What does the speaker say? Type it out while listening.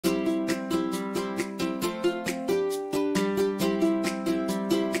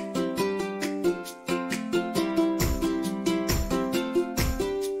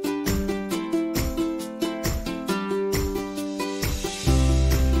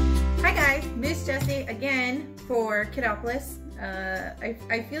Jessie again for Kidopolis.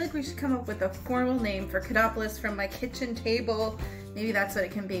 I feel like we should come up with a formal name for Kidopolis from my kitchen table. Maybe that's what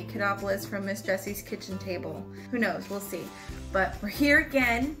it can be, Kidopolis from Miss Jessie's kitchen table. Who knows, we'll see. But we're here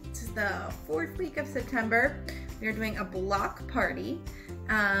again. This is the 4th week of September. We are doing a block party.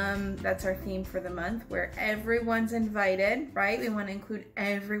 That's our theme for the month, where everyone's invited, right? We want to include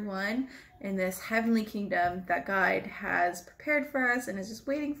everyone in this heavenly kingdom that God has prepared for us and is just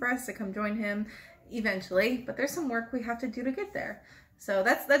waiting for us to come join him eventually. But there's some work we have to do to get there. So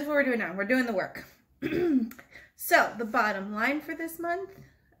that's what we're doing now. We're doing the work. So the bottom line for this month,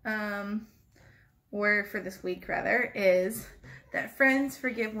 or for this week rather, is that friends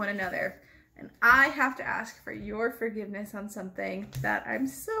forgive one another. And I have to ask for your forgiveness on something that I'm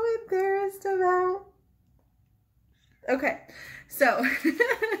so embarrassed about. Okay, so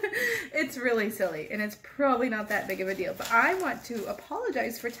it's really silly and it's probably not that big of a deal, but I want to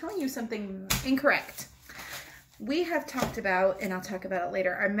apologize for telling you something incorrect. We have talked about, and I'll talk about it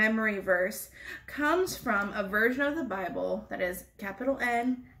later, our memory verse comes from a version of the Bible that is capital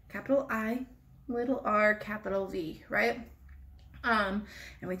N, capital I, little r, capital V, right? And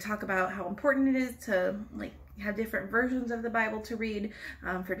we talk about how important it is to have different versions of the Bible to read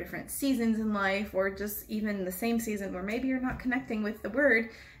for different seasons in life, or just even the same season where maybe you're not connecting with the word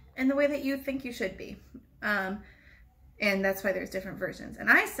in the way that you think you should be. And that's why there's different versions. And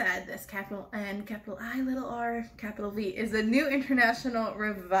I said this capital N, capital I, little r, capital V is the New International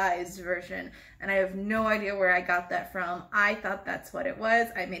Revised Version. And I have no idea where I got that from. I thought that's what it was.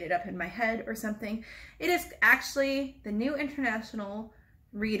 I made it up in my head or something. It is actually the New International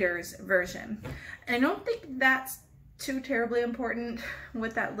Reader's Version. And I don't think that's too terribly important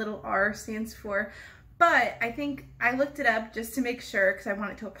what that little r stands for. But I think I looked it up just to make sure, because I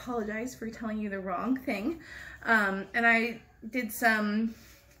wanted to apologize for telling you the wrong thing. And I did some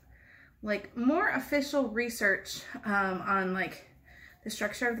more official research on the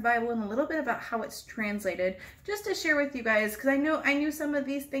structure of the Bible and a little bit about how it's translated, just to share with you guys, because I knew some of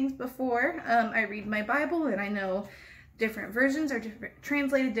these things before. I read my Bible and I know different versions are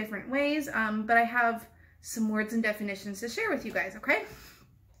translated different ways, but I have some words and definitions to share with you guys, okay?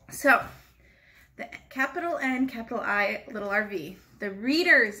 So the capital N, capital I, little RV, the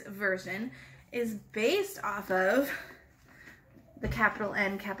Reader's Version, is based off of the capital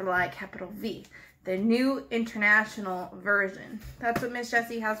N, capital I, capital V, the New International Version. That's what Miss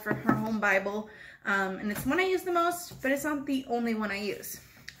Jessie has for her home Bible, and it's the one I use the most, but it's not the only one I use.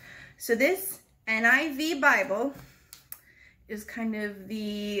 So this NIV Bible is kind of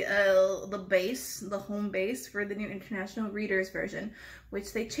the base, the home base for the New International Reader's Version,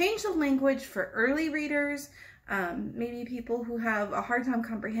 which they changed the language for early readers, maybe people who have a hard time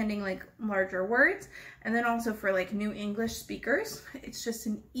comprehending larger words, and then also for new English speakers. It's just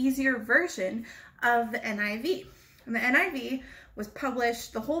an easier version of the NIV. And the NIV was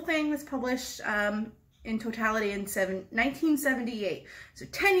published, the whole thing was published in totality in 1978, so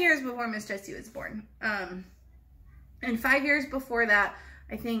 10 years before Miss Jessie was born. And 5 years before that,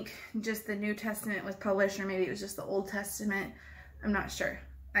 I think just the New Testament was published, or maybe it was just the Old Testament. I'm not sure.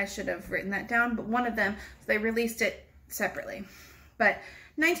 I should have written that down, but one of them, so they released it separately. But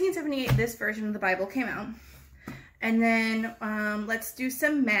 1978, this version of the Bible came out. And then let's do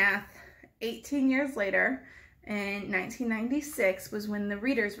some math. 18 years later, in 1996, was when the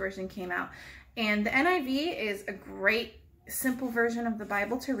Reader's Version came out. And the NIV is a great, simple version of the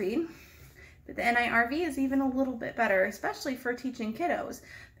Bible to read. But the NIRV is even a little bit better, especially for teaching kiddos.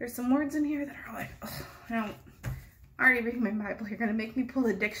 There's some words in here that are I already read my Bible. You're going to make me pull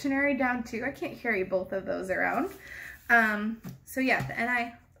the dictionary down too. I can't carry both of those around. So yeah,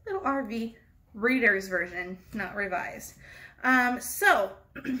 the NIRV Reader's Version, not revised. So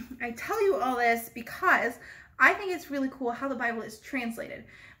I tell you all this because I think it's really cool how the Bible is translated.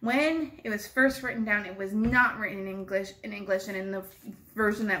 When it was first written down, it was not written in English and in the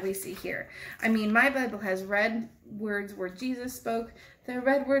version that we see here. I mean, my Bible has red words where Jesus spoke. The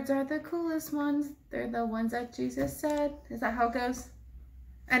red words are the coolest ones. They're the ones that Jesus said. Is that how it goes?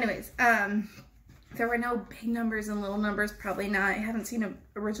 Anyways, there were no big numbers and little numbers, probably not. I haven't seen an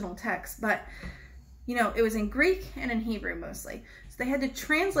original text, but it was in Greek and in Hebrew mostly. So they had to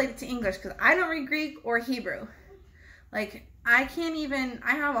translate it to English because I don't read Greek or Hebrew. I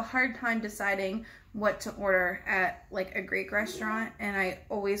have a hard time deciding what to order at a Greek restaurant, and I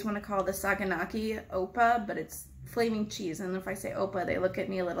always want to call the saganaki opa, but it's flaming cheese, and if I say opa, they look at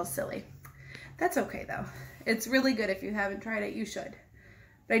me a little silly. That's okay though. It's really good. If you haven't tried it, you should.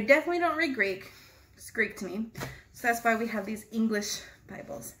 But I definitely don't read Greek. It's Greek to me. So that's why we have these English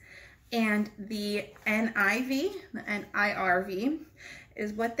Bibles. And the NIV, the NIRV,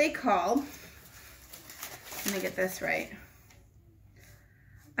 is what they call let me get this right,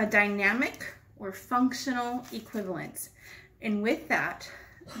 a dynamic or functional equivalence. And with that,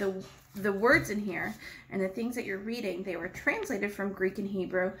 the words in here and the things that you're reading, they were translated from Greek and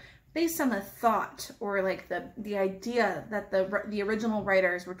Hebrew based on the thought or like the idea that the original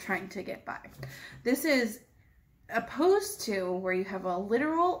writers were trying to get by. This is opposed to where you have a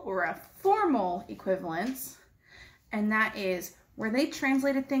literal or a formal equivalence, and that is where they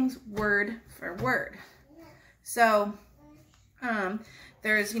translated things word for word. So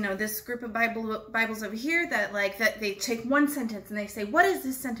there's, this group of Bibles over here that they take one sentence and they say, what is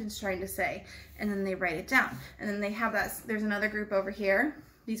this sentence trying to say? And then they write it down. And then they have that, there's another group over here.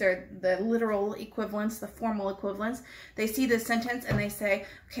 These are the literal equivalents, the formal equivalents. They see this sentence and they say,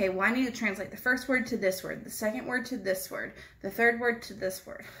 okay, well, I need to translate the first word to this word, the second word to this word, the third word to this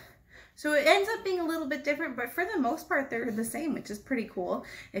word. So it ends up being a little bit different, but for the most part, they're the same, which is pretty cool.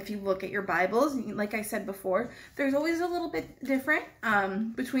 If you look at your Bibles, like I said before, there's always a little bit different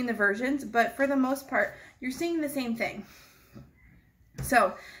between the versions, but for the most part, you're seeing the same thing.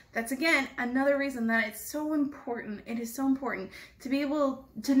 So that's, again, another reason that it's so important. It is so important to be able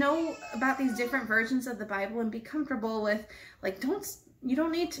to know about these different versions of the Bible and be comfortable with, like, you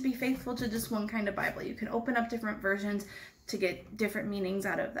don't need to be faithful to just one kind of Bible. You can open up different versions to get different meanings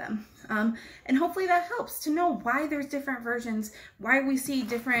out of them. And hopefully that helps to know why there's different versions, why we see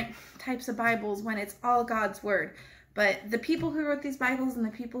different types of Bibles when it's all God's Word. But the people who wrote these Bibles and the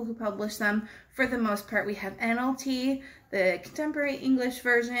people who published them, for the most part, we have NLT, the Contemporary English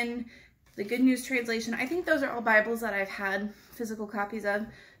Version, the Good News Translation. I think those are all Bibles that I've had physical copies of.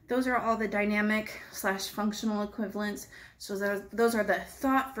 Those are all the dynamic/functional equivalents. So those are the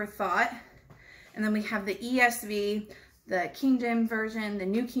thought for thought. And then we have the ESV, the King James Version, the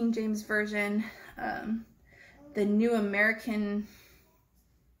New King James Version, the New American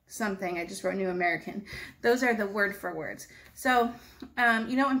something. I just wrote New American. Those are the word for words. So,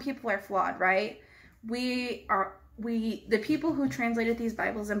 when people are flawed, right? The people who translated these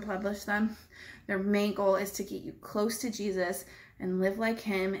Bibles and published them, their main goal is to get you close to Jesus and live like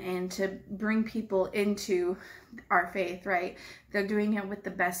him and to bring people into our faith, right? They're doing it with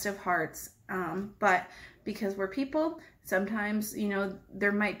the best of hearts. But because we're people, sometimes,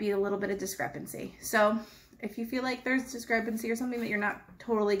 there might be a little bit of discrepancy. So if you feel like there's discrepancy or something that you're not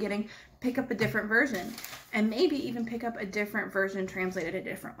totally getting, pick up a different version and maybe even pick up a different version translated a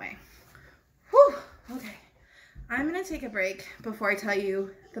different way. Whew, okay. I'm going to take a break before I tell you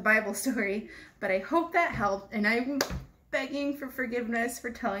the Bible story, but I hope that helped, and I'm begging for forgiveness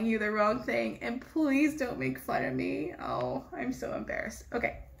for telling you the wrong thing, and please don't make fun of me. Oh, I'm so embarrassed.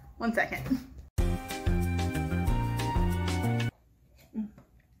 Okay, one second.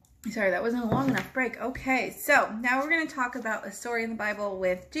 Sorry, that wasn't a long enough break. Okay, so now we're going to talk about a story in the Bible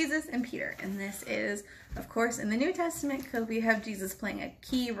with Jesus and Peter. And this is, of course, in the New Testament, because we have Jesus playing a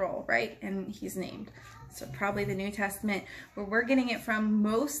key role, right? And he's named. So probably the New Testament. Where we're getting it from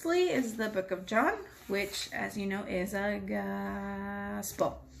mostly is the book of John, which, as you know, is a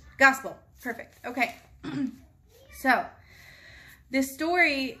gospel. Gospel. Perfect. Okay. So this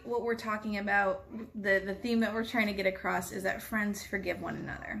story, what we're talking about, the theme that we're trying to get across is that friends forgive one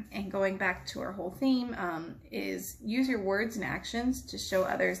another. And going back to our whole theme is use your words and actions to show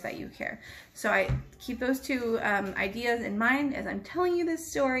others that you care. So I keep those two ideas in mind as I'm telling you this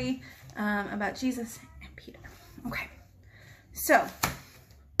story about Jesus and Peter. Okay, so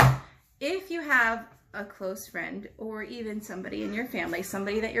if you have a close friend or even somebody in your family,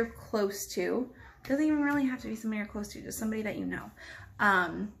 somebody that you're close to, doesn't even really have to be somebody you're close to, just somebody that you know.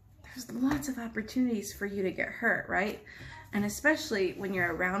 There's lots of opportunities for you to get hurt, right? And especially when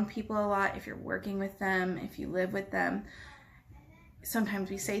you're around people a lot, if you're working with them, if you live with them, sometimes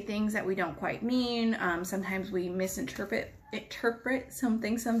we say things that we don't quite mean. Sometimes we misinterpret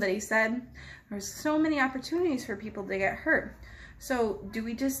something somebody said. There's so many opportunities for people to get hurt. So do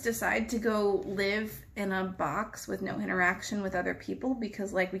we just decide to go live in a box with no interaction with other people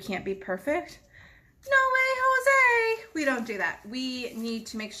because, like, we can't be perfect? No way, Jose! We don't do that. We need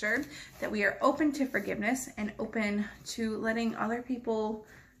to make sure that we are open to forgiveness and open to letting other people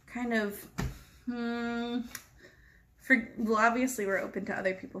kind of, well, obviously we're open to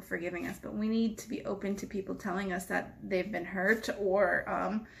other people forgiving us, but we need to be open to people telling us that they've been hurt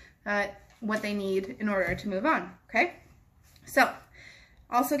or what they need in order to move on, okay? So,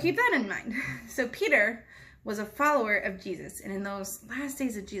 also keep that in mind. So Peter was a follower of Jesus, and in those last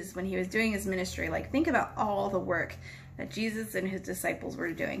days of Jesus, when he was doing his ministry, like, think about all the work that Jesus and his disciples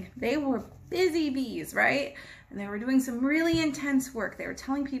were doing. They were busy bees, right? And they were doing some really intense work. They were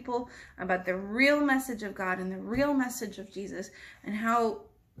telling people about the real message of God and the real message of Jesus, and how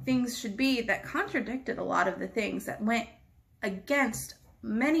things should be that contradicted a lot of the things, that went against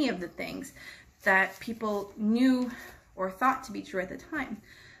many of the things that people knew or thought to be true at the time.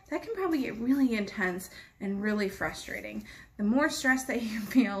 That can probably get really intense and really frustrating. The more stress that you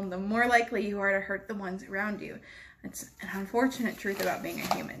feel, the more likely you are to hurt the ones around you. It's an unfortunate truth about being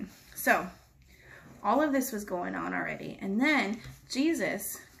a human. So all of this was going on already. And then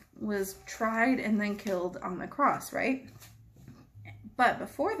Jesus was tried and then killed on the cross, right? But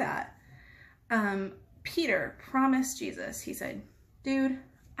before that, Peter promised Jesus, he said, dude,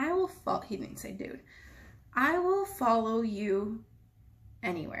 I will follow, he didn't say dude, I will follow you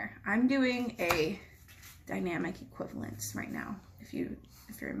anywhere. I'm doing a dynamic equivalence right now. If you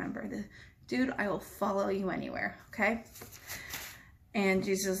remember the dude, I will follow you anywhere. Okay. And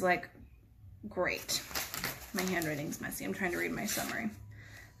Jesus is like, great. My handwriting's messy. I'm trying to read my summary.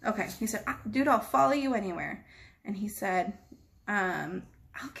 Okay. He said, dude, I'll follow you anywhere. And he said, I'll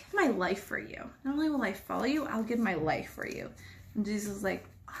give my life for you. Not only will I follow you, I'll give my life for you. And Jesus is like,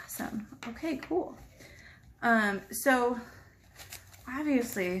 awesome. Okay, cool. So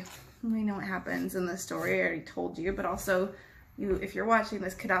obviously we know what happens in the story. I already told you, but also if you're watching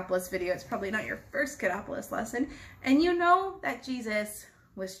this Kidopolis video, it's probably not your first Kidopolis lesson. And you know that Jesus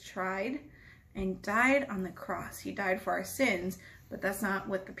was tried and died on the cross. He died for our sins, but that's not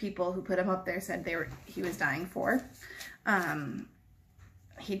what the people who put him up there said he was dying for.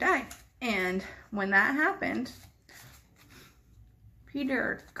 He died. And when that happened,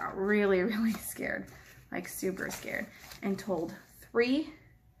 Peter got really, really scared, like super scared, and told 3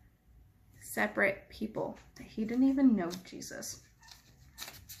 separate people that he didn't even know Jesus.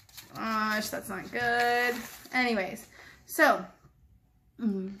 Gosh, that's not good. Anyways, so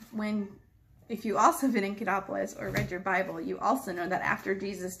if you also been in Kidopolis or read your Bible, you also know that after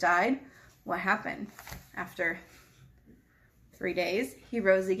Jesus died, what happened? After 3 days, he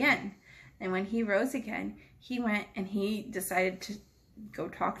rose again. And when he rose again, he went and he decided to go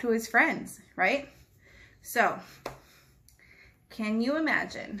talk to his friends, right? So, can you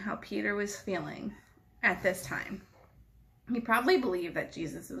imagine how Peter was feeling at this time? He probably believed that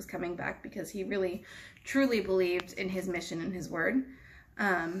Jesus was coming back because he really, truly believed in his mission and his word.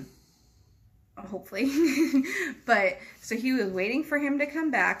 Hopefully. But, so he was waiting for him to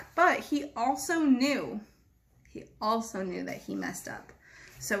come back, but he also knew that he messed up.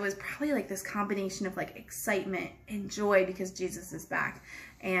 So it was probably like this combination of like excitement and joy because Jesus is back,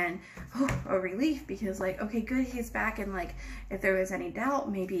 and a relief because like, okay, good, he's back, and like if there was any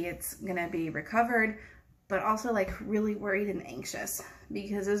doubt, maybe it's gonna be recovered, but also like really worried and anxious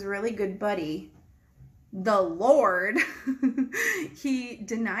because his really good buddy, the Lord, he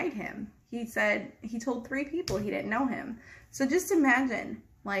denied him. He said, he told 3 people he didn't know him. So just imagine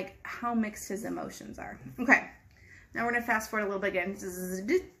like how mixed his emotions are. Okay. Now we're going to fast forward a little bit again.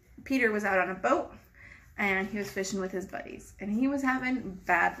 Peter was out on a boat and he was fishing with his buddies and he was having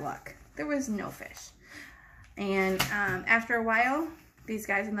bad luck. There was no fish. And after a while, these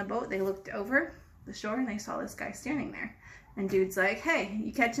guys in the boat, they looked over the shore and they saw this guy standing there. And dude's like, hey,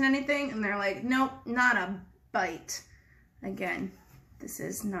 you catching anything? And they're like, nope, not a bite. Again, this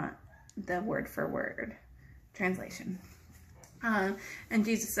is not the word for word translation. And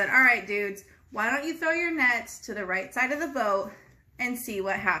Jesus said, all right, dudes, why don't you throw your nets to the right side of the boat and see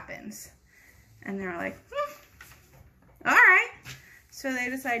what happens? And they're like, all right. So they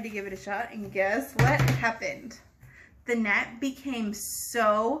decided to give it a shot, and guess what happened? The net became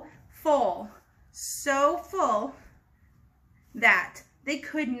so full that they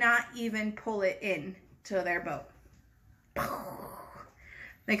could not even pull it in to their boat.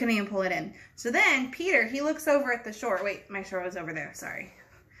 They couldn't even pull it in. So then Peter, he looks over at the shore. Wait, my shore was over there, sorry.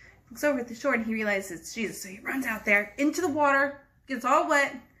 Looks over at the shore and he realizes it's Jesus. So he runs out there into the water, gets all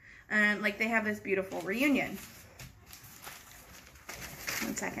wet, and like they have this beautiful reunion.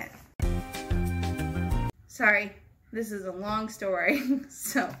 1 second. Sorry, this is a long story.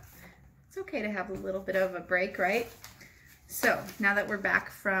 So it's okay to have a little bit of a break, right? So now that we're back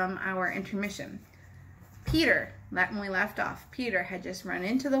from our intermission, Peter, when we left off, Peter had just run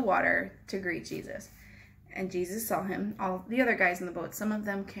into the water to greet Jesus. And Jesus saw him. All the other guys in the boat, some of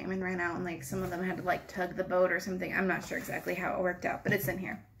them came and ran out, and like some of them had to like tug the boat or something. I'm not sure exactly how it worked out, but it's in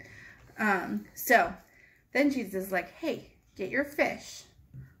here. So then Jesus is like, hey, get your fish.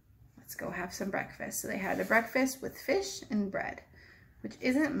 Let's go have some breakfast. So they had a breakfast with fish and bread, which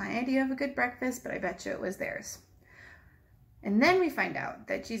isn't my idea of a good breakfast, but I bet you it was theirs. And then we find out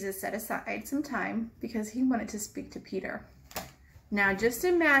that Jesus set aside some time because he wanted to speak to Peter. Now just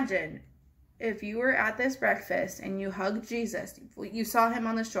imagine if you were at this breakfast and you hugged Jesus, you saw him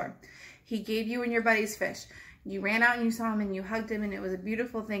on the shore, he gave you and your buddies fish, You ran out and you saw him and you hugged him and it was a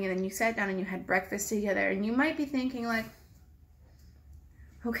beautiful thing, and then you sat down and you had breakfast together, and you might be thinking like,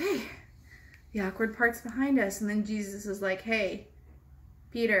 okay, the awkward part's behind us. And then Jesus is like, hey,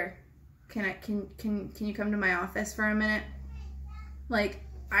 Peter, can you come to my office for a minute? Like,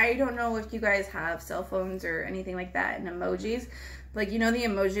 I don't know if you guys have cell phones or anything like that and emojis. Like, you know the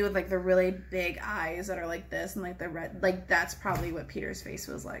emoji with like the really big eyes that are like this and like the red, like that's probably what Peter's face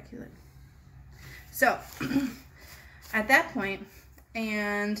was like. He's like, so at that point,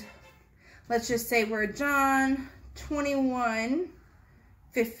 and let's just say we're John 21:15,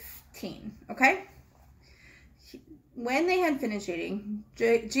 okay? When they had finished eating,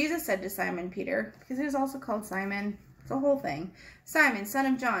 Jesus said to Simon Peter, because he was also called Simon, it's a whole thing, Simon, son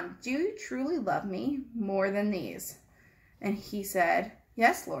of John, do you truly love me more than these? And he said,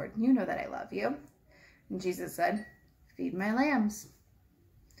 yes, Lord, you know that I love you. And Jesus said, feed my lambs.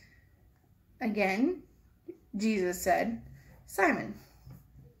 Again, Jesus said, Simon,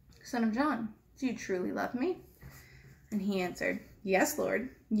 son of John, do you truly love me? And he answered, yes, Lord,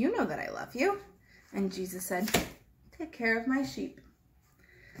 you know that I love you. And Jesus said, take care of my sheep.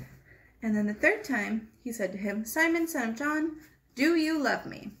 And then the third time, he said to him, Simon, son of John, do you love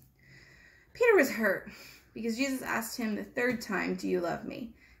me? Peter was hurt because Jesus asked him the third time, do you love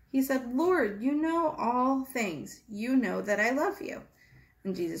me? He said, Lord, you know all things. You know that I love you.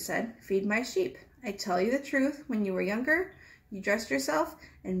 And Jesus said, feed my sheep. I tell you the truth, when you were younger, you dressed yourself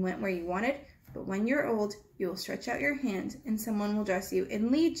and went where you wanted. But when you're old, you will stretch out your hand and someone will dress you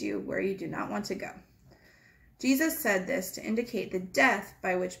and lead you where you do not want to go. Jesus said this to indicate the death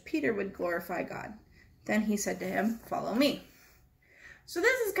by which Peter would glorify God. Then he said to him, follow me. So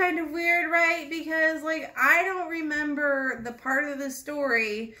this is kind of weird, right? Because like, I don't remember the part of the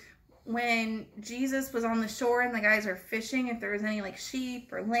story when Jesus was on the shore and the guys are fishing, if there was any like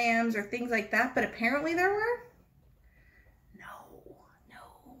sheep or lambs or things like that, but apparently there were. No.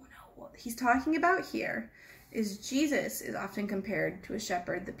 What he's talking about here is Jesus is often compared to a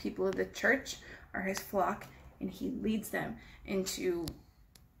shepherd. The people of the church are his flock, and he leads them into,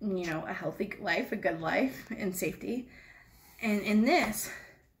 you know, a healthy life, a good life, and safety. And in this,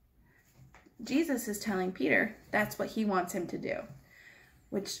 Jesus is telling Peter that's what he wants him to do,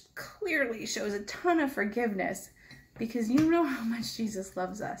 which clearly shows a ton of forgiveness, because you know how much Jesus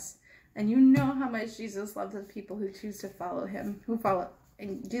loves us, and you know how much Jesus loves the people who choose to follow him,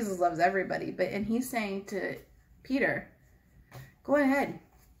 and Jesus loves everybody, and he's saying to Peter, go ahead,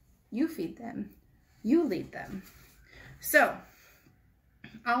 you feed them, you lead them. So,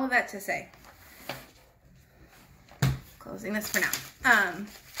 all of that to say, closing this for now.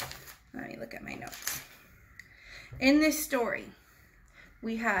 Let me look at my notes. In this story,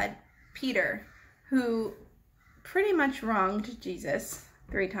 we had Peter, who pretty much wronged Jesus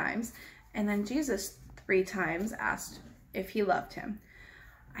 3 times, and then Jesus 3 times asked if he loved him.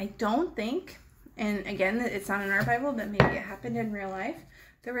 I don't think, and again, it's not in our Bible, but maybe it happened in real life,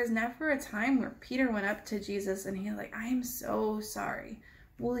 there was never a time where Peter went up to Jesus and he was like, I am so sorry.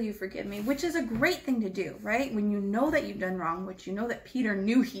 Will you forgive me? Which is a great thing to do, right? When you know that you've done wrong, which you know that Peter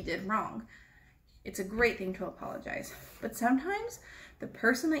knew he did wrong, it's a great thing to apologize. But sometimes the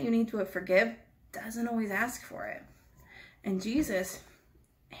person that you need to forgive doesn't always ask for it. And Jesus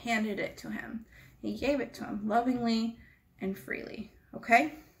handed it to him. He gave it to him lovingly and freely,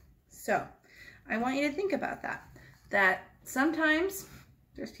 okay? So I want you to think about that. That sometimes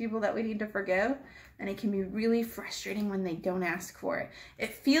there's people that we need to forgive, and it can be really frustrating when they don't ask for it.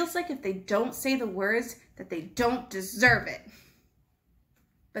 It feels like if they don't say the words that they don't deserve it.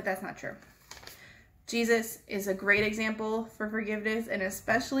 But that's not true. Jesus is a great example for forgiveness, and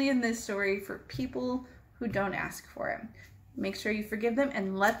especially in this story for people who don't ask for it. Make sure you forgive them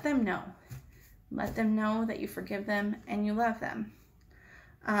and let them know. Let them know that you forgive them and you love them.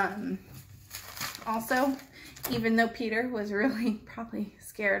 Also, even though Peter was really probably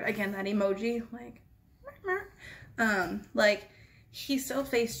scared, again, that emoji, like he still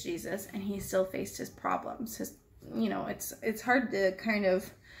faced Jesus and he still faced his problems. It's hard to kind of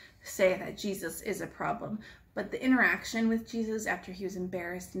say that Jesus is a problem, but the interaction with Jesus after he was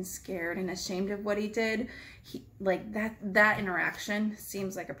embarrassed and scared and ashamed of what he did, that interaction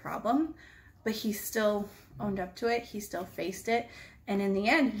seems like a problem, but he still owned up to it. He still faced it. And in the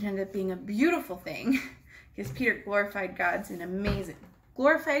end, it ended up being a beautiful thing because Peter glorified God in amazing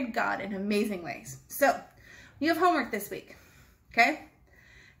ways. So you have homework this week, okay?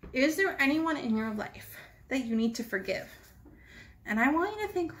 Is there anyone in your life that you need to forgive? And I want you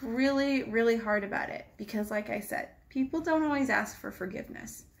to think really, really hard about it, because like I said, people don't always ask for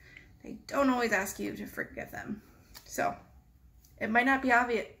forgiveness. They don't always ask you to forgive them. So it might not be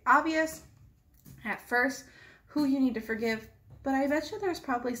obvious at first, who you need to forgive, but I bet you there's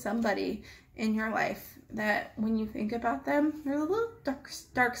probably somebody in your life that when you think about them, there's a little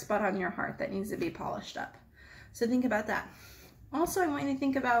dark spot on your heart that needs to be polished up. So think about that. Also, I want you to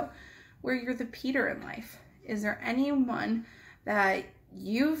think about where you're the Peter in life. Is there anyone that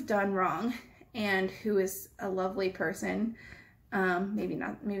you've done wrong and who is a lovely person? Maybe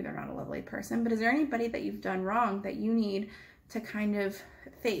they're not a lovely person, but is there anybody that you've done wrong that you need to kind of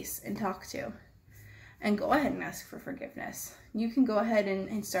face and talk to? And go ahead and ask for forgiveness. You can go ahead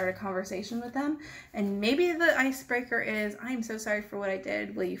and start a conversation with them. And maybe the icebreaker is, I'm so sorry for what I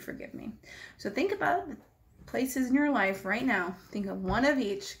did. Will you forgive me? So think about the places in your life right now. Think of one of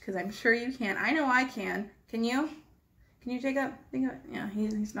each, because I'm sure you can. I know I can. Can you? Can you think of, yeah,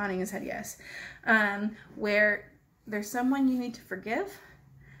 he's nodding his head yes. Where there's someone you need to forgive,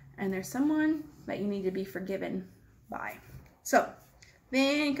 and there's someone that you need to be forgiven by. So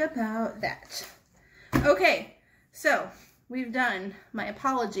think about that. Okay, so we've done my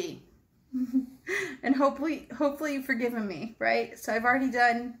apology, and hopefully you've forgiven me, right? So I've already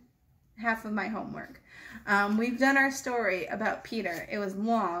done half of my homework. We've done our story about Peter. It was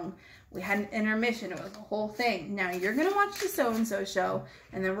long. We had an intermission. It was a whole thing. Now you're going to watch the so-and-so show,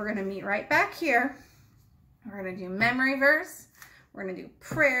 and then we're going to meet right back here. We're going to do memory verse. We're going to do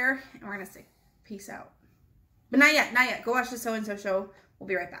prayer, and we're going to say peace out. But not yet, not yet. Go watch the so-and-so show. We'll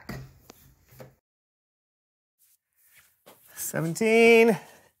be right back. 17,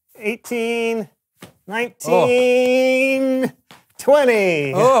 18, 19,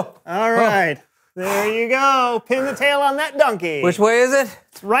 20. Oh. All right. Oh. There you go. Pin the tail on that donkey. Which way is it?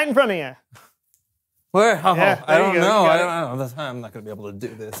 It's right in front of you. Where? Oh, yeah, I don't know. I don't know. I'm not going to be able to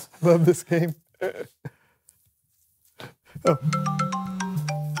do this. Love this game. Oh.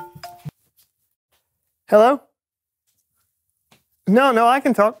 Hello? No, I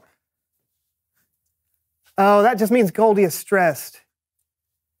can talk. Oh, that just means Goldie is stressed.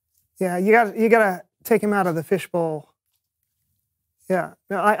 Yeah, you gotta take him out of the fishbowl. Yeah,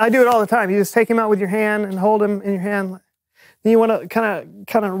 no, I do it all the time. You just take him out with your hand and hold him in your hand. Then you want to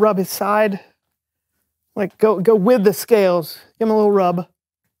kind of rub his side, like go with the scales. Give him a little rub.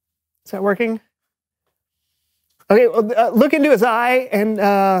 Is that working? Okay, well, look into his eye and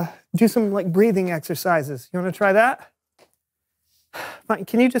do some like breathing exercises. You want to try that? Fine.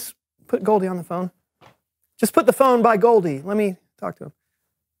 Can you just put Goldie on the phone? Just put the phone by Goldie. Let me talk to him.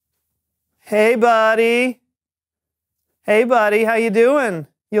 Hey, buddy. Hey, buddy. How you doing?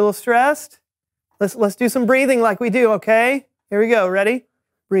 You a little stressed? Let's do some breathing like we do, okay? Here we go. Ready?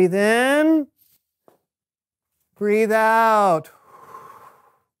 Breathe in. Breathe out.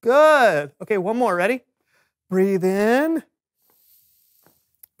 Good. Okay, one more. Ready? Breathe in.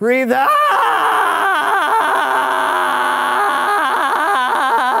 Breathe out.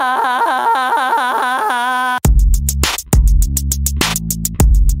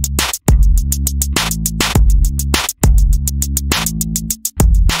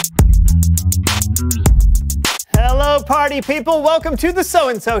 Hello, party people. Welcome to the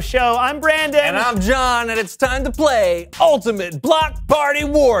So-and-So Show. I'm Brandon. And I'm John, and it's time to play Ultimate Block Party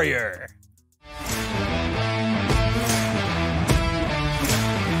Warrior.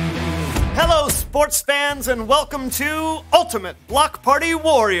 Hello, sports fans, and welcome to Ultimate Block Party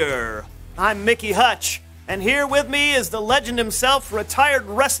Warrior. I'm Mickey Hutch, and here with me is the legend himself, retired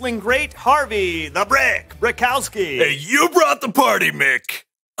wrestling great Harvey the Brick Brickowski. Hey, you brought the party, Mick.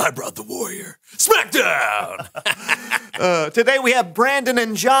 I brought the warrior. Smackdown! Today we have Brandon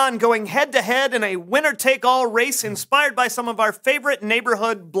and John going head-to-head in a winner-take-all race inspired by some of our favorite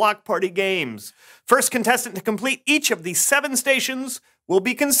neighborhood block party games. First contestant to complete each of the 7 stations will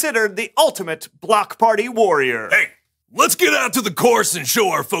be considered the ultimate block party warrior. Hey, let's get out to the course and show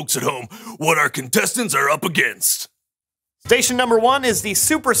our folks at home what our contestants are up against. Station number 1 is the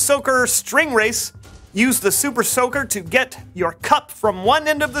Super Soaker String Race. Use the Super Soaker to get your cup from one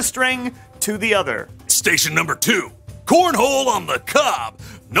end of the string to the other. Station number 2, Cornhole on the Cob.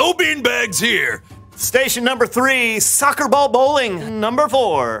 No beanbags here. Station number 3, Soccer Ball Bowling. Number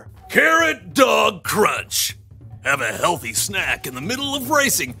 4, Carrot Dog Crunch. Have a healthy snack in the middle of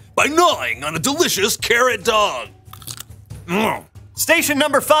racing by gnawing on a delicious carrot dog. Mm. Station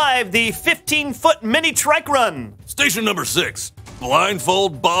number 5, the 15-foot mini trike run. Station number 6,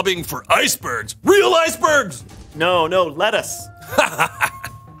 blindfold bobbing for icebergs. Real icebergs! No, lettuce.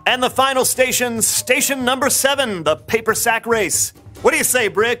 And the final station, station number 7, the paper sack race. What do you say,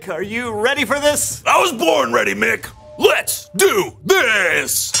 Brick? Are you ready for this? I was born ready, Mick. Let's do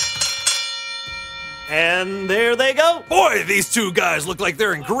this! And there they go. Boy, these two guys look like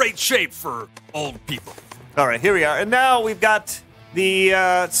they're in great shape for old people. All right, here we are. And now we've got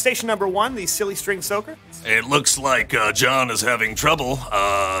The station number 1, the silly string soaker. It looks like John is having trouble.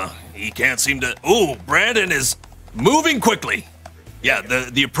 He can't seem to... Ooh, Brandon is moving quickly. Yeah,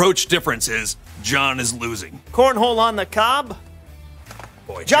 the approach difference is John is losing. Cornhole on the cob.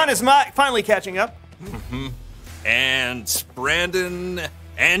 Boy, John is finally catching up. Mm-hmm. And Brandon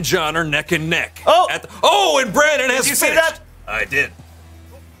and John are neck and neck. Oh! And Brandon has Did you finished. see that? I did.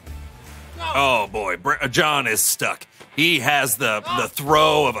 Oh boy, John is stuck. He has the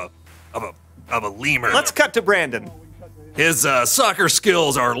throw of a lemur. Let's cut to Brandon. His soccer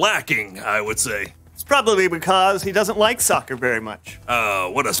skills are lacking, I would say. It's probably because he doesn't like soccer very much.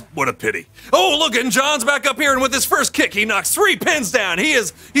 What a pity. Oh, look, and John's back up here, and with his first kick, he knocks 3 pins down.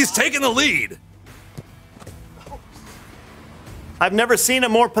 He's taking the lead. I've never seen a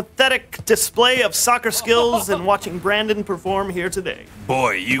more pathetic display of soccer skills than watching Brandon perform here today.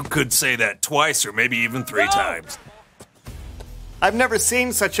 Boy, you could say that twice or maybe even 3 times. I've never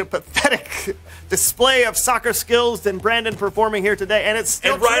seen such a pathetic display of soccer skills than Brandon performing here today, and it's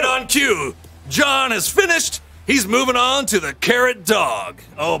still right true. on cue. John is finished. He's moving on to the carrot dog.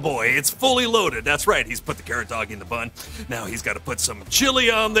 Oh boy, it's fully loaded. That's right, he's put the carrot dog in the bun. Now he's got to put some chili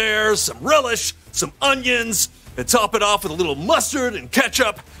on there, some relish, some onions, and top it off with a little mustard and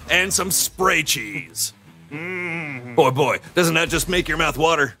ketchup and some spray cheese. Boy, doesn't that just make your mouth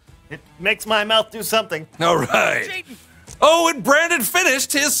water? It makes my mouth do something. All right. Oh, and Brandon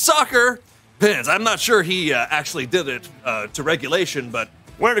finished his soccer pins. I'm not sure he actually did it to regulation, but...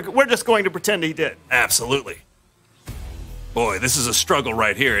 We're just going to pretend he did. Absolutely. Boy, this is a struggle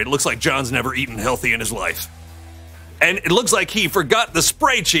right here. It looks like John's never eaten healthy in his life. And it looks like he forgot the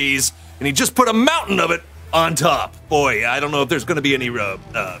spray cheese, and he just put a mountain of it on top. Boy, I don't know if there's going to be any,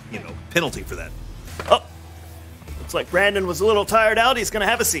 penalty for that. Oh, looks like Brandon was a little tired out. He's going to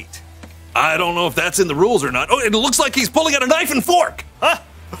have a seat. I don't know if that's in the rules or not. Oh, it looks like he's pulling out a knife and fork. Huh?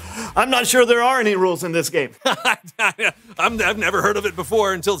 I'm not sure there are any rules in this game. I've never heard of it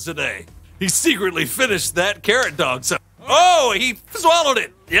before until today. He secretly finished that carrot dog. Oh, he swallowed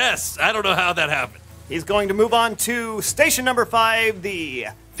it. Yes, I don't know how that happened. He's going to move on to station number 5, the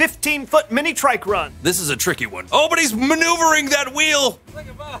 15-foot mini trike run. This is a tricky one. Oh, but he's maneuvering that wheel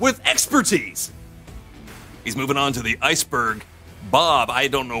with expertise. He's moving on to the iceberg Bob. I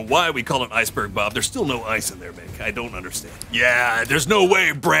don't know why we call it iceberg Bob. There's still no ice in there, Mick. I don't understand. Yeah, there's no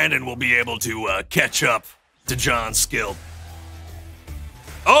way Brandon will be able to catch up to John's skill.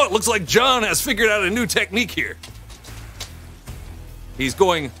 Oh, it looks like John has figured out a new technique here. He's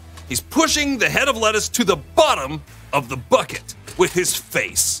pushing the head of lettuce to the bottom of the bucket with his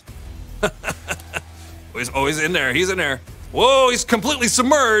face. He's in there. He's in there. Whoa, he's completely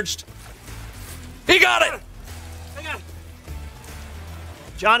submerged. He got it.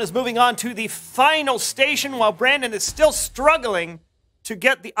 John is moving on to the final station while Brandon is still struggling to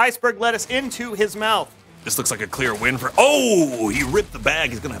get the iceberg lettuce into his mouth. This looks like a clear win for... Oh, he ripped the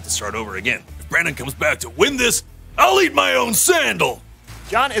bag. He's going to have to start over again. If Brandon comes back to win this, I'll eat my own sandal.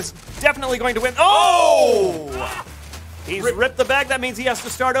 John is definitely going to win. Oh! He's ripped the bag. That means he has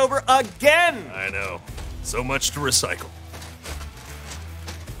to start over again. I know. So much to recycle.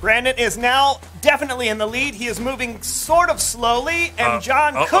 Brandon is now definitely in the lead. He is moving sort of slowly, and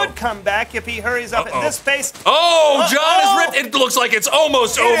John could come back if he hurries up at this pace. Oh, John is ripped. It looks like it's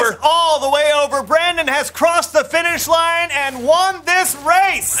almost over. It is all the way over. Brandon has crossed the finish line and won this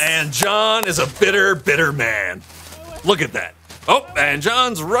race. And John is a bitter, bitter man. Look at that. Oh, and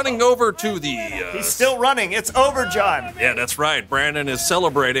John's running over to the... He's still running. It's over, John. Yeah, that's right. Brandon is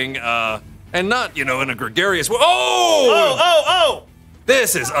celebrating, and not, in a gregarious way. Oh!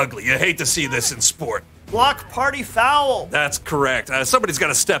 This is ugly. You hate to see this in sport. Block party foul. That's correct. Somebody's got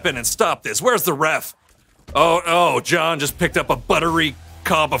to step in and stop this. Where's the ref? Oh, John just picked up a buttery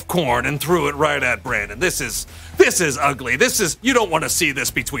cob of corn and threw it right at Brandon. This is ugly. You don't want to see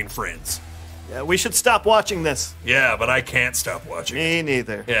this between friends. Yeah, we should stop watching this. Yeah, but I can't stop watching. Me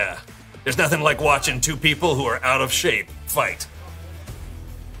neither. Yeah. There's nothing like watching two people who are out of shape fight.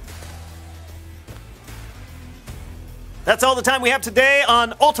 That's all the time we have today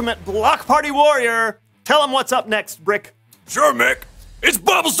on Ultimate Block Party Warrior. Tell them what's up next, Brick. Sure, Mick. It's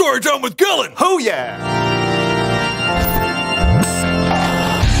Bible Story Time with Gillen. Oh, yeah.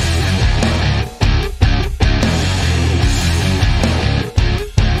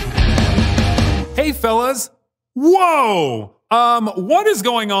 Hey, fellas. Whoa. What is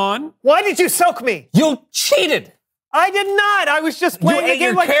going on? Why did you soak me? You cheated. I did not. I was just playing You ate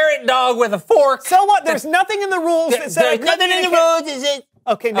your carrot dog with a fork. So what? There's nothing in the rules that says There's nothing in the rules. Is it?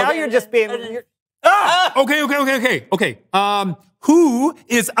 Okay, now you're just being... Okay. Who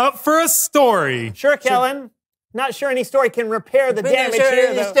is up for a story? Sure, Kellen. Not sure any story can repair the damage Sure,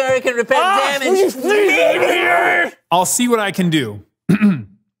 here, the though. story can repair damage. Please. I'll see what I can do.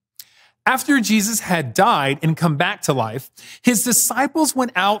 After Jesus had died and come back to life, his disciples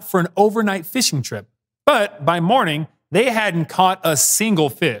went out for an overnight fishing trip. But by morning, they hadn't caught a single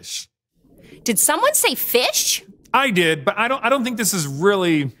fish. Did someone say fish? I did, but I don't think this is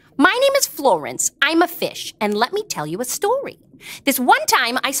really... My name is Florence. I'm a fish, and let me tell you a story. This one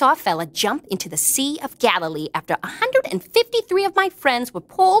time, I saw a fella jump into the Sea of Galilee after 153 of my friends were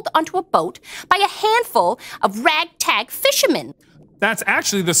pulled onto a boat by a handful of ragtag fishermen. That's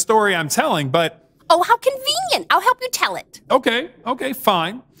actually the story I'm telling, but... Oh, how convenient. I'll help you tell it. Okay,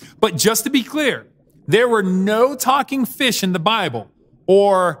 fine. But just to be clear, there were no talking fish in the Bible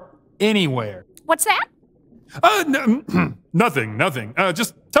or anywhere. What's that? Nothing.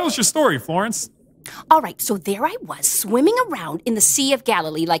 Just tell us your story, Florence. All right, so there I was, swimming around in the Sea of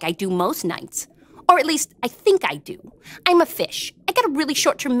Galilee like I do most nights. Or at least, I think I do. I'm a fish. I got a really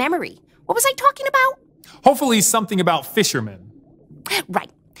short-term memory. What was I talking about? Hopefully something about fishermen. Right.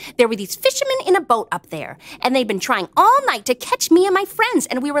 There were these fishermen in a boat up there, and they'd been trying all night to catch me and my friends,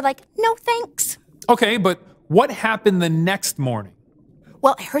 and we were like, no thanks. Okay, but what happened the next morning?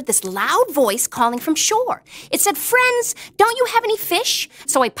 Well, I heard this loud voice calling from shore. It said, friends, don't you have any fish?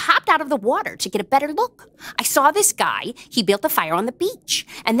 So I popped out of the water to get a better look. I saw this guy. He built a fire on the beach.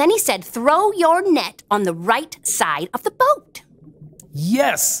 And then he said, throw your net on the right side of the boat.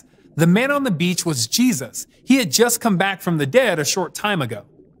 Yes, the man on the beach was Jesus. He had just come back from the dead a short time ago.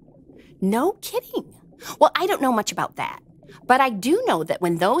 No kidding. Well, I don't know much about that. But I do know that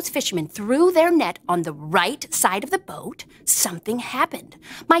when those fishermen threw their net on the right side of the boat, something happened.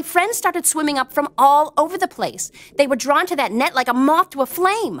 My friends started swimming up from all over the place. They were drawn to that net like a moth to a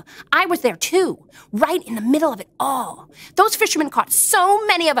flame. I was there too, right in the middle of it all. Those fishermen caught so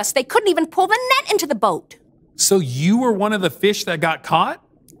many of us, they couldn't even pull the net into the boat. So you were one of the fish that got caught?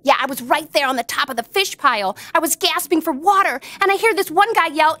 Yeah, I was right there on the top of the fish pile. I was gasping for water, and I hear this one guy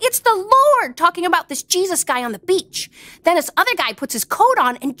yell, "It's the Lord," talking about this Jesus guy on the beach. Then this other guy puts his coat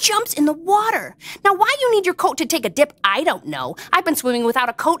on and jumps in the water. Now, why you need your coat to take a dip, I don't know. I've been swimming without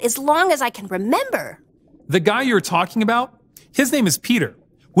a coat as long as I can remember. The guy you're talking about, his name is Peter.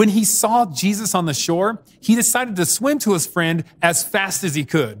 When he saw Jesus on the shore, he decided to swim to his friend as fast as he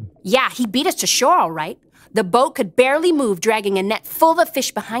could. Yeah, he beat us to shore all right. The boat could barely move, dragging a net full of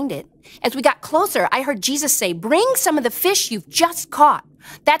fish behind it. As we got closer, I heard Jesus say, "Bring some of the fish you've just caught."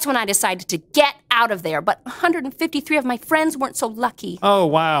 That's when I decided to get out of there, but 153 of my friends weren't so lucky. Oh,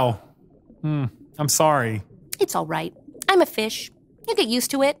 wow. I'm sorry. It's all right. I'm a fish. You get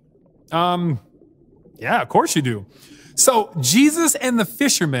used to it. Yeah, of course you do. So Jesus and the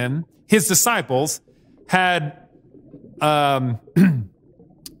fishermen, his disciples, had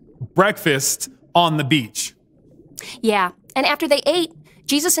breakfast on the beach. Yeah, and after they ate,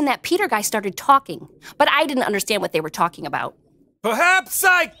 Jesus and that Peter guy started talking, but I didn't understand what they were talking about. Perhaps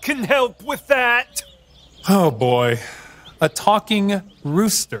I can help with that. Oh boy, a talking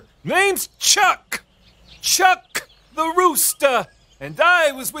rooster. Name's Chuck. Chuck the rooster. And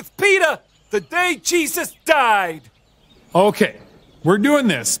I was with Peter the day Jesus died. Okay, we're doing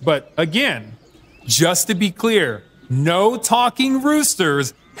this, but again, just to be clear, no talking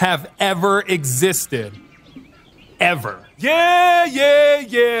roosters have ever existed. Ever. Yeah.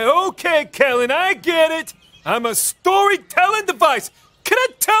 Okay, Kellen, I get it. I'm a storytelling device. Can I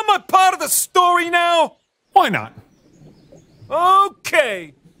tell my part of the story now? Why not?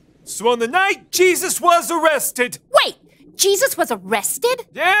 Okay. So on the night Jesus was arrested. Wait, Jesus was arrested?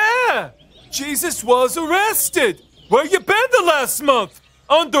 Yeah, Jesus was arrested. Where you been the last month?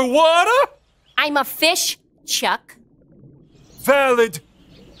 Underwater? I'm a fish, Chuck. Valid.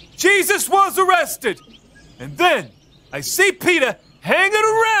 Jesus was arrested. And then I see Peter hanging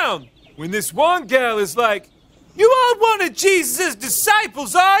around when this one gal is like, "You aren't one of Jesus'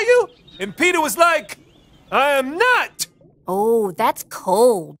 disciples, are you?" And Peter was like, "I am not." Oh, that's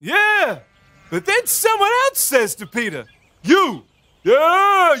cold. Yeah. But then someone else says to Peter, "You.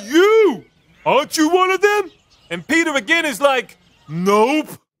 Yeah, you. Aren't you one of them?" And Peter again is like,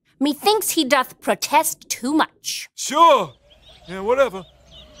 "Nope." Methinks he doth protest too much. Sure. Yeah, whatever.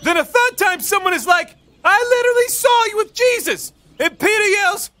 Then a third time someone is like, "I literally saw you with Jesus." And Peter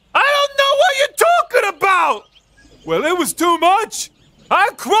yells, "I don't know what you're talking about." Well, it was too much. I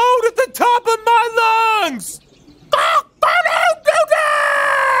crowed at the top of my lungs.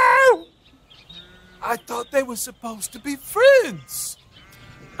 I thought they were supposed to be friends.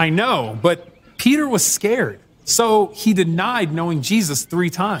 I know, but Peter was scared, so he denied knowing Jesus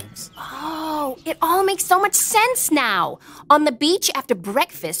 3 times. Oh, it all makes so much sense now. On the beach after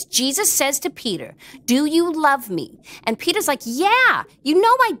breakfast, Jesus says to Peter, "Do you love me?" And Peter's like, "Yeah, you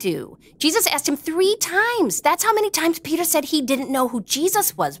know I do." Jesus asked him 3 times. That's how many times Peter said he didn't know who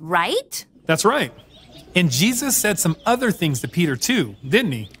Jesus was, right? That's right. And Jesus said some other things to Peter too,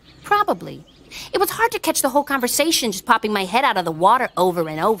 didn't he? Probably. It was hard to catch the whole conversation just popping my head out of the water over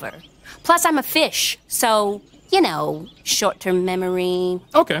and over. Plus, I'm a fish, so, short-term memory.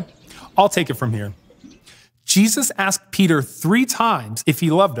 Okay, I'll take it from here. Jesus asked Peter 3 times if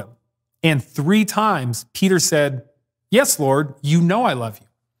he loved him. And 3 times Peter said, "Yes, Lord, you know I love you."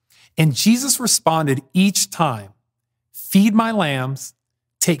 And Jesus responded each time, "Feed my lambs,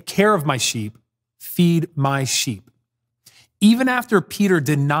 take care of my sheep, feed my sheep." Even after Peter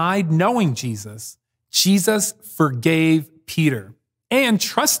denied knowing Jesus, Jesus forgave Peter and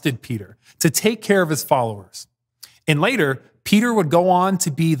trusted Peter to take care of his followers. And later, Peter would go on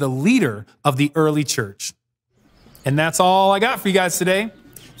to be the leader of the early church. And that's all I got for you guys today.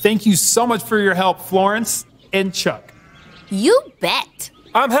 Thank you so much for your help, Florence and Chuck. You bet.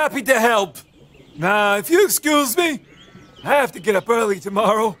 I'm happy to help. Now, if you excuse me, I have to get up early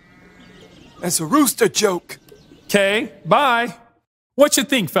tomorrow. That's a rooster joke. Okay, bye. What you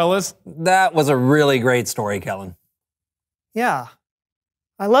think, fellas? That was a really great story, Kellen. Yeah.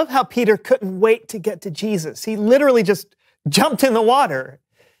 I love how Peter couldn't wait to get to Jesus. He literally just jumped in the water.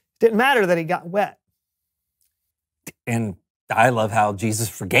 Didn't matter that he got wet. And I love how Jesus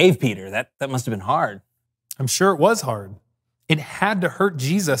forgave Peter. That must have been hard. I'm sure it was hard. It had to hurt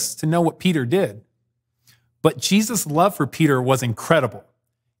Jesus to know what Peter did. But Jesus' love for Peter was incredible.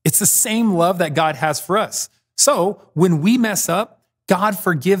 It's the same love that God has for us. So when we mess up, God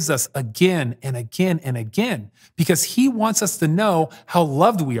forgives us again and again and again because he wants us to know how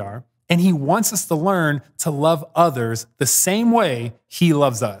loved we are, and he wants us to learn to love others the same way he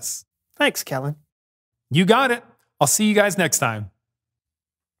loves us. Thanks, Kellen. You got it. I'll see you guys next time.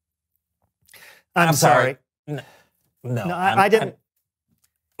 I'm sorry. No, I didn't.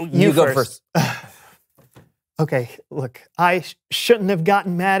 You go first. Okay, look, I shouldn't have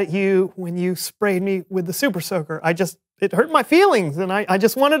gotten mad at you when you sprayed me with the super soaker. It hurt my feelings, and I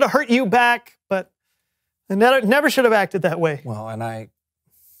just wanted to hurt you back, but I never should have acted that way. Well, and I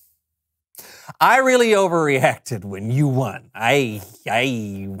really overreacted when you won. I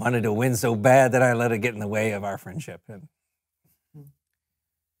wanted to win so bad that I let it get in the way of our friendship.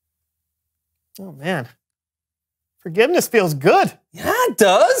 Oh, man. Forgiveness feels good. Yeah, it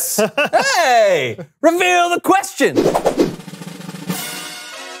does. Hey, reveal the question.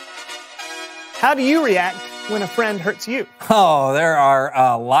 How do you react when a friend hurts you? Oh, there are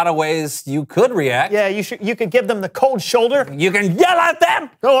a lot of ways you could react. Yeah, you could give them the cold shoulder. You can yell at them.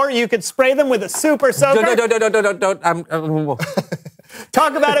 Or you could spray them with a super soaker. Don't.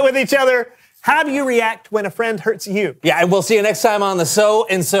 Talk about it with each other. How do you react when a friend hurts you? Yeah, and we'll see you next time on the So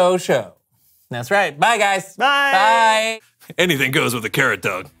and So Show. That's right. Bye, guys. Bye. Bye. Anything goes with a carrot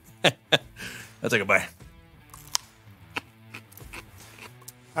dog. I'll take a bite.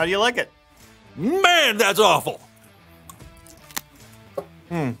 How do you like it? Man, that's awful.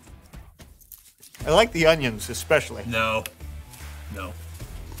 I like the onions especially. No.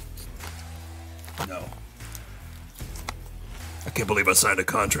 I can't believe I signed a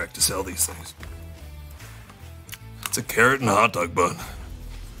contract to sell these things. It's a carrot and a hot dog bun.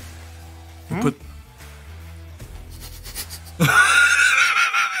 You put...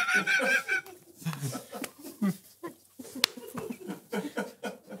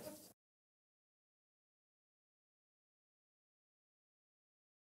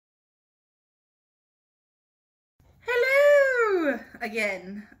 Hello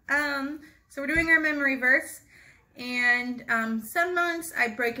again. So we're doing our memory verse, and some months I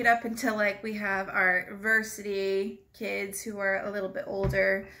break it up until like we have our varsity kids who are a little bit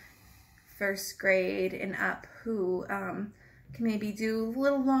older, first grade and up, who can maybe do a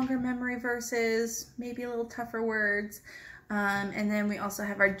little longer memory verses, maybe a little tougher words. And then we also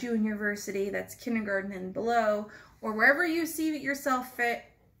have our junior varsity, that's kindergarten and below, or wherever you see yourself fit,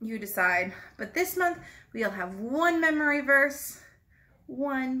 you decide. But this month we'll have one memory verse,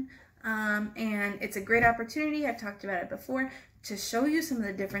 and it's a great opportunity, I've talked about it before, to show you some of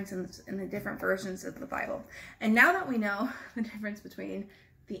the differences in the different versions of the Bible. And now that we know the difference between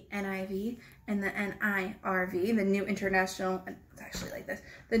the NIV and the NIRV, the New International, it's actually like this,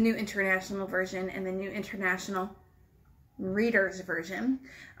 the New International Version and the New International Reader's Version,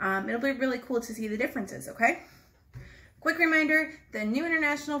 it'll be really cool to see the differences, okay? Quick reminder, the New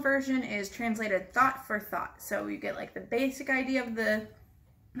International Version is translated thought for thought. So you get like the basic idea of the,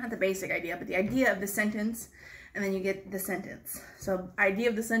 not the basic idea, but the idea of the sentence. and then you get the sentence. So idea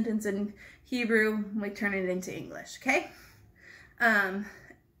of the sentence in Hebrew, we turn it into English, okay? And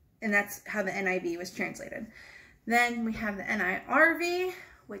that's how the NIV was translated. Then we have the NIRV,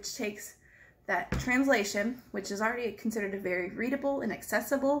 which takes that translation, which is already considered a very readable and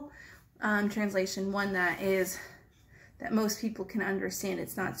accessible translation, one that most people can understand.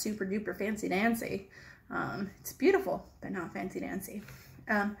 It's not super duper fancy dancy. It's beautiful, but not fancy dancy.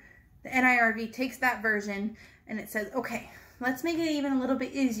 The NIRV takes that version and it says, okay, let's make it even a little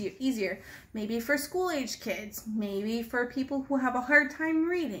bit easier. Maybe for school-age kids, maybe for people who have a hard time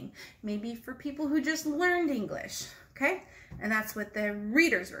reading, maybe for people who just learned English, okay? And that's what the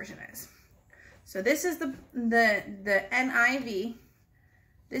reader's version is. So this is the NIV.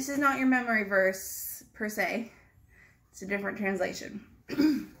 This is not your memory verse per se. It's a different translation.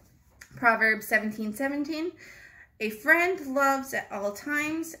 Proverbs 17:17. A friend loves at all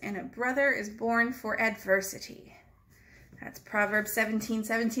times, and a brother is born for adversity. That's Proverbs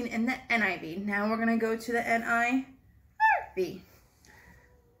 17:17 in the NIV. Now we're going to go to the NIRV.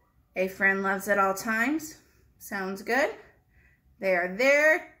 A friend loves at all times. Sounds good. They are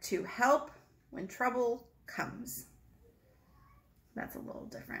there to help when trouble comes. That's a little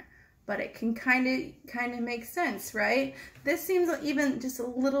different, but it can kind of make sense, right? This seems even just a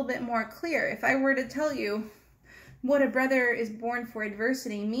little bit more clear. If I were to tell you what a brother is born for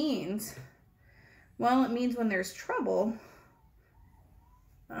adversity means, well, it means when there's trouble,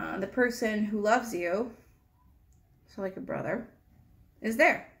 the person who loves you, so like a brother, is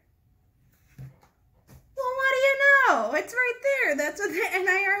there. Well, what do you know? It's right there. That's what the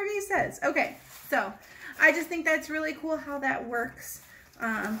NIRV says. Okay, so I just think that's really cool how that works.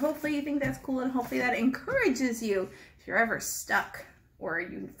 Hopefully you think that's cool, and hopefully that encourages you if you're ever stuck, or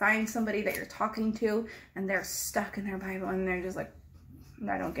you find somebody that you're talking to and they're stuck in their Bible and they're just like,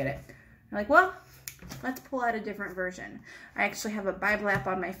 I don't get it. You're like, well, let's pull out a different version. I actually have a Bible app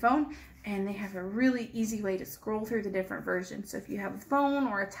on my phone, and they have a really easy way to scroll through the different versions. So if you have a phone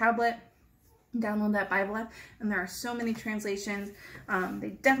or a tablet, download that Bible app, and there are so many translations. They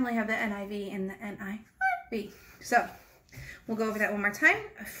definitely have the NIV and the NIRV. So we'll go over that one more time.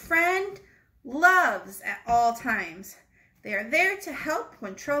 A friend loves at all times. They are there to help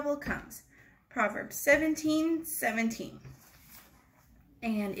when trouble comes. Proverbs 17:17.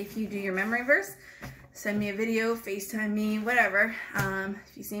 And if you do your memory verse, send me a video, FaceTime me, whatever.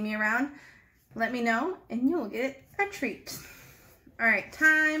 If you see me around, let me know, and you'll get a treat. All right,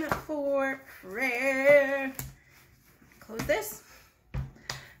 time for prayer. Close this.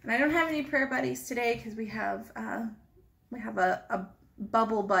 And I don't have any prayer buddies today because we have a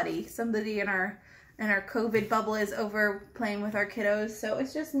bubble buddy. Somebody in our COVID bubble is over playing with our kiddos, so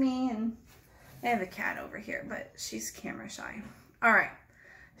it's just me, and I have a cat over here, but she's camera shy. All right.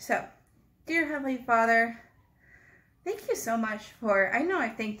 So, dear Heavenly Father, thank you so much for, I know I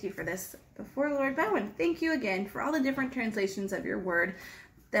thanked you for this before, Lord, but I want to thank you again for all the different translations of your word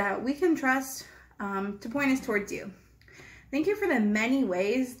that we can trust to point us towards you. Thank you for the many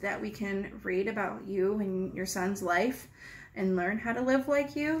ways that we can read about you and your son's life and learn how to live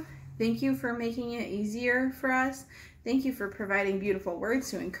like you. Thank you for making it easier for us. Thank you for providing beautiful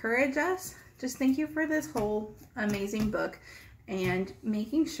words to encourage us. Just thank you for this whole amazing book, and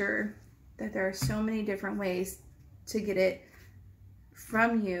making sure that there are so many different ways to get it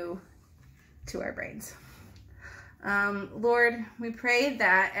from you to our brains. Lord, we pray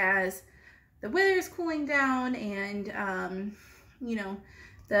that as the weather is cooling down and, you know,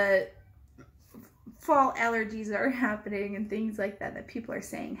 the fall allergies are happening and things like that, that people are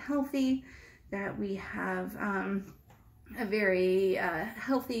staying healthy, that we have a very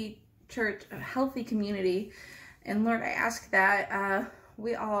healthy church, a healthy community. And Lord, I ask that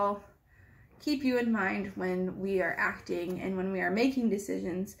we all keep you in mind when we are acting and when we are making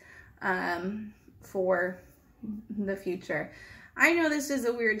decisions for the future. I know this is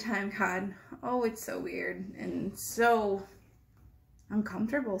a weird time, God. Oh, it's so weird and so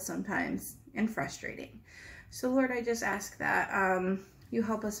uncomfortable sometimes and frustrating. So Lord, I just ask that you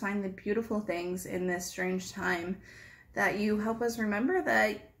help us find the beautiful things in this strange time, that you help us remember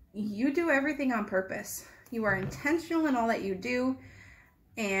that you do everything on purpose. You are intentional in all that you do,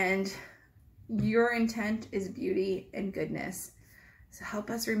 and your intent is beauty and goodness. So help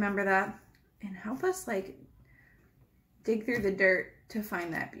us remember that, and help us like dig through the dirt to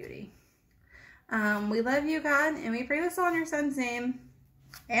find that beauty. We love you, God, and we pray this all in your son's name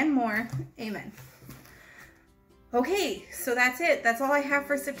and more. Amen. Okay, so that's it. That's all I have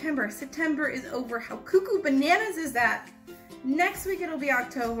for September. September is over. How cuckoo bananas is that? Next week it'll be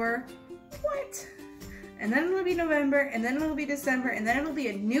October. What? And then it'll be November, and then it'll be December, and then it'll be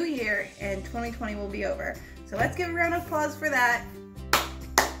a new year, and 2020 will be over. So let's give a round of applause for that.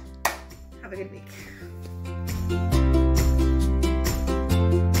 Have a good week.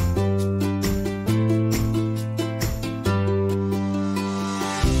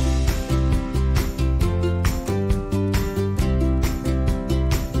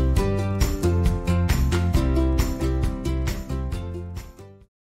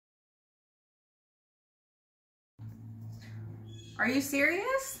 Are you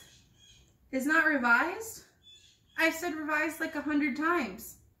serious? It's not revised? I've said revised like 100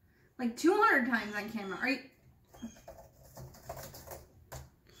 times. Like 200 times on camera. Are you...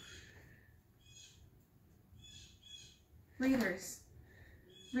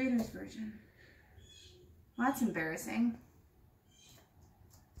 Readers version. Well, that's embarrassing.